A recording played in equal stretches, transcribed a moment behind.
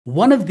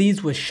One of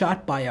these was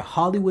shot by a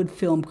Hollywood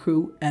film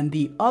crew and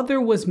the other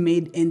was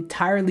made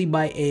entirely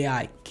by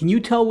AI. Can you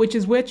tell which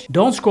is which?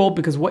 Don't scroll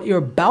because what you're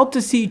about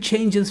to see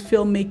changes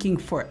filmmaking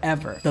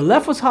forever. The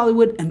left was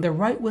Hollywood and the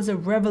right was a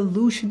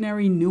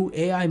revolutionary new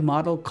AI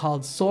model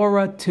called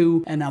Sora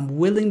 2, and I'm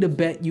willing to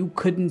bet you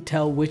couldn't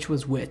tell which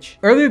was which.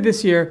 Earlier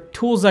this year,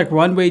 tools like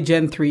Runway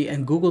Gen 3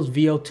 and Google's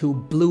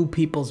VO2 blew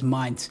people's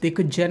minds. They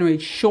could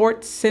generate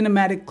short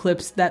cinematic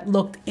clips that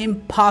looked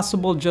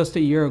impossible just a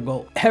year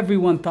ago.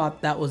 Everyone thought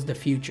that was the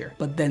future.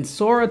 But then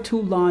Sora 2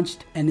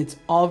 launched and it's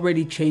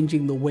already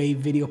changing the way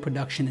video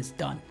production is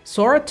done.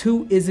 Sora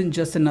 2 isn't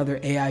just another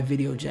AI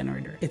video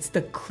generator. It's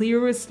the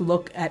clearest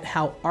look at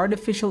how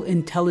artificial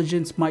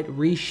intelligence might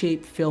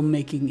reshape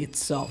filmmaking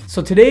itself.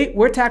 So today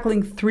we're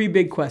tackling three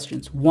big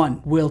questions.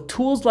 1. Will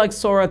tools like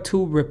Sora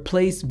 2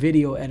 replace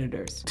video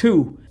editors?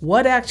 2.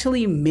 What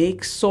actually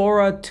makes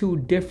Sora 2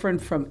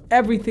 different from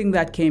everything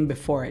that came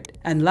before it?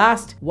 And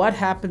last, what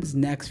happens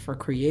next for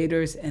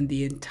creators and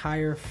the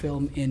entire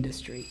film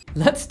industry?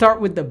 Let's start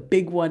with the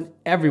big one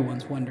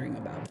everyone's wondering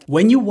about.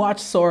 When you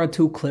watch Sora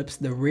 2 clips,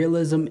 the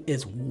realism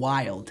is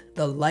wild.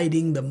 The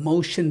lighting, the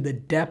motion, the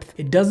depth,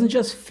 it doesn't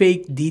just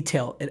fake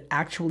detail, it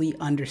actually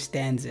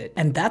understands it.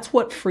 And that's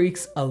what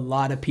freaks a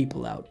lot of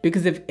people out.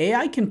 Because if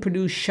AI can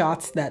produce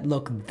shots that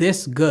look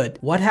this good,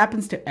 what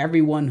happens to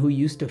everyone who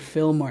used to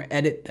film or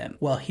edit them?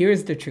 Well,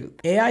 here's the truth.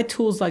 AI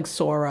tools like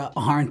Sora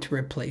aren't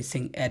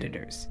replacing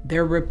editors.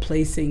 They're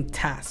replacing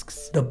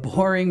tasks. The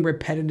boring,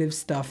 repetitive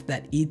stuff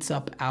that eats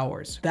up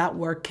hours. That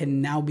work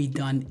can now be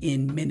done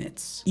in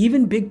minutes.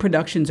 Even big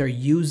productions are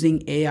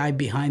using AI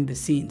behind the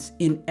scenes.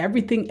 In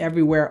Everything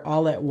Everywhere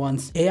All at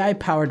Once,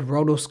 AI-powered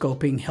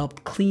rotoscoping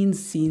helped clean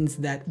scenes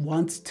that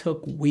once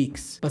took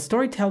weeks. But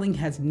storytelling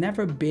has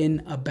never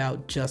been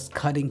about just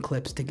cutting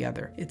clips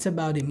together. It's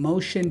about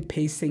emotion,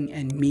 pacing,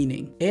 and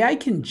meaning. AI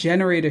can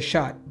generate a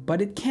shot,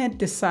 but it can't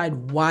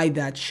decide why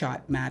that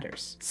shot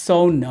matters.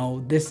 So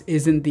no, this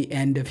isn't the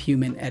end of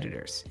human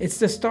editors. It's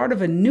the start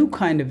of a new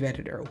kind of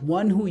editor,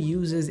 one who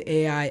uses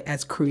AI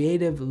as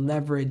creative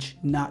leverage,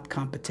 not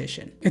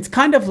competition. It's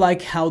kind of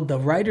like how the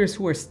writers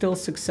who are still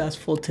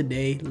successful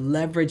today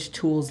leverage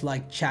tools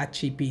like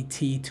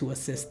ChatGPT to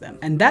assist them.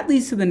 And that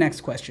leads to the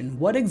next question.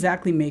 What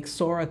exactly makes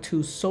Sora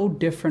 2 so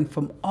different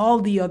from all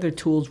the other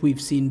tools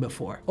we've seen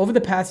before? Over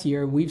the past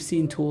year, we've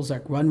seen tools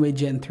like Runway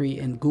Gen 3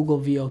 and Google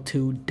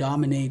VO2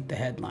 dominate the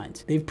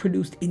headlines. They've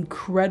produced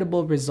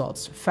incredible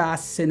results,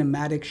 fast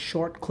cinematic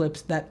short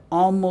clips that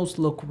almost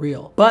look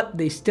real, but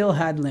they still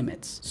had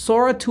limits.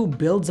 Sora 2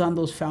 builds on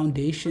those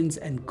foundations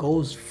and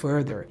goes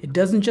further. It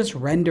doesn't just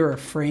render a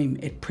frame,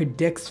 it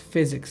predicts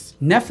physics.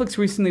 Netflix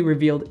recently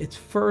revealed its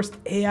first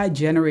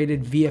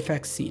AI-generated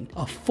VFX scene,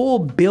 a full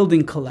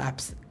building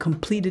collapse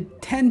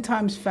completed 10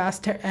 times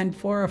faster and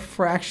for a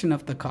fraction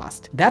of the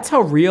cost. That's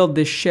how real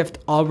this shift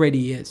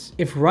already is.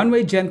 If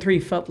Runway Gen 3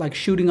 felt like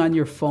shooting on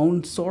your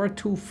phone, Sora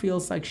 2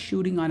 feels like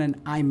shooting on an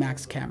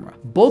IMAX camera.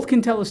 Both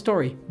can tell a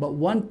story, but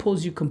one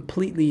pulls you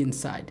completely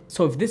inside.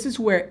 So if this is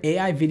where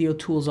AI video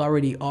tools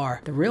already are,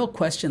 the real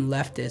question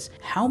left is,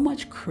 how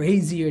much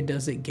crazier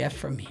does it get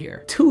from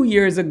here? 2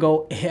 years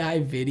ago, AI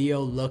video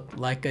looked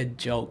like a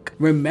joke.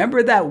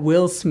 Remember that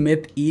Will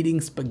Smith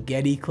eating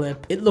spaghetti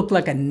clip? It looked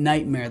like a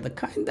nightmare, the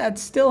kind that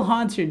still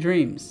haunts your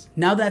dreams.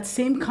 Now that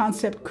same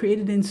concept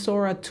created in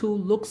Sora 2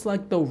 looks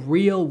like the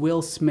real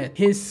Will Smith.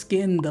 His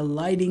skin, the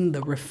lighting,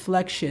 the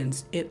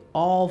reflections, it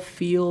all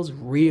feels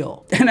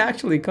real. And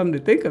actually, come to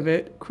think of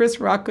it, Chris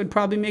Rock could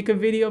probably make a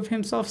video of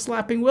himself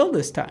slapping Will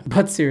this time.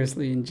 But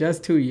seriously, in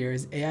just 2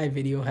 years, AI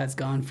video has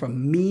gone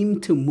from meme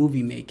to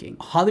movie making.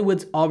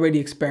 Hollywood's already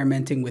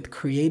experimenting with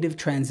creative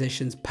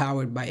transitions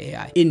powered by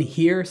AI. In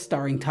Here,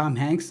 starring Tom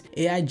Hanks,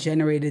 AI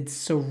generated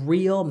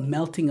surreal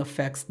melting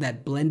effects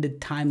that blended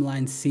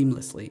timelines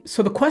seamlessly.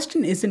 So the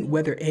question isn't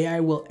whether AI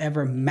will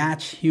ever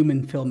match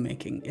human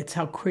filmmaking. It's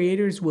how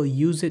creators will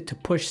use it to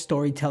push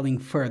storytelling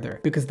further.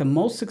 Because the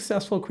most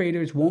successful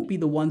creators won't be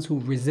the ones who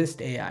resist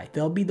AI.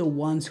 They'll be the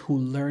ones who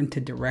learn to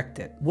direct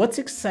it. What's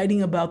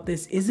exciting about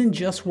this isn't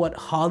just what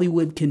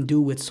Hollywood can do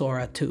with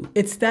Sora 2.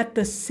 It's that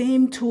the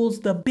same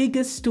tools the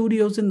biggest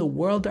studios in the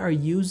world are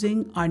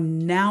using are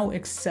now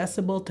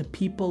accessible to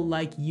people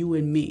like you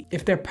and me.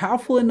 If they're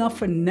powerful enough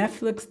for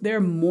Netflix,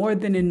 they're more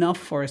than enough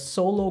for a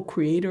solo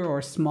creator or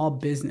a small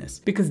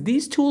business. Because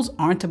these tools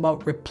aren't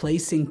about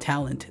replacing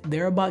talent,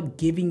 they're about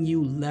giving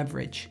you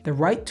leverage. The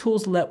right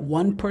tools let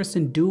one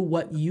person do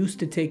what used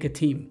to take a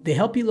team. They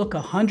help you look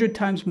 100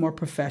 times more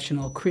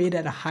professional, create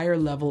at a higher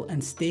level,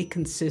 and stay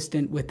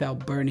consistent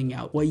without burning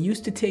out. What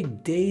used to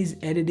take days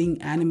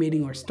editing,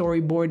 animating, or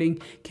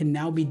storyboarding can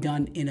now be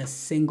done in a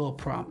single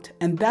prompt.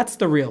 And that's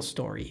the real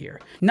story here.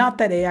 Not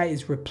that AI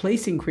is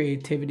replacing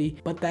creativity,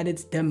 but that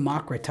it's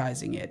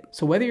democratizing it.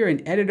 So whether you're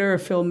an editor, a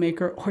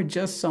filmmaker, or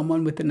just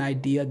someone with an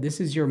idea, this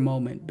is your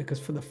moment, because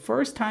for the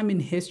first time in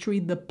history,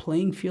 the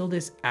playing field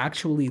is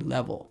actually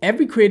level.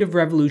 Every creative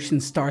revolution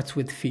starts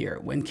with fear.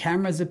 When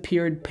cameras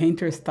appeared,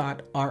 painters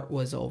thought art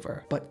was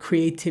over, but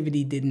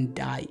creativity didn't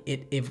die,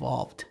 it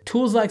evolved.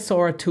 Tools like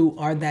Sora 2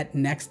 are that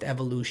next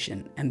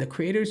evolution, and the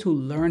creators who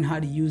learn how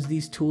to use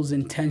these tools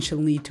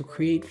intentionally to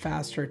create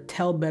faster,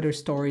 tell better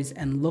stories,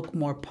 and look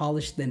more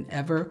polished than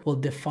ever will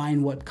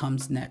define what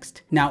comes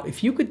next. Now,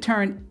 if you could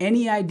turn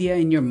any idea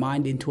in your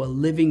mind into a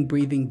living,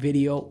 breathing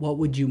video, what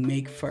would you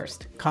make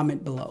first?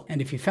 Comment below.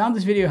 And if you found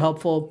this video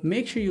helpful,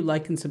 make sure you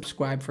like and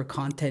subscribe for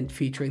content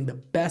featuring the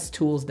best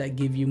tools that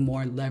give you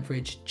more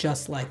leverage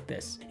just like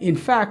this. In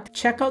fact,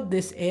 check out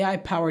this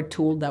AI-powered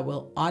tool that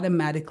will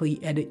automatically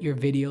edit your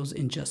videos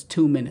in just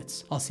 2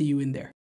 minutes. I'll see you in there.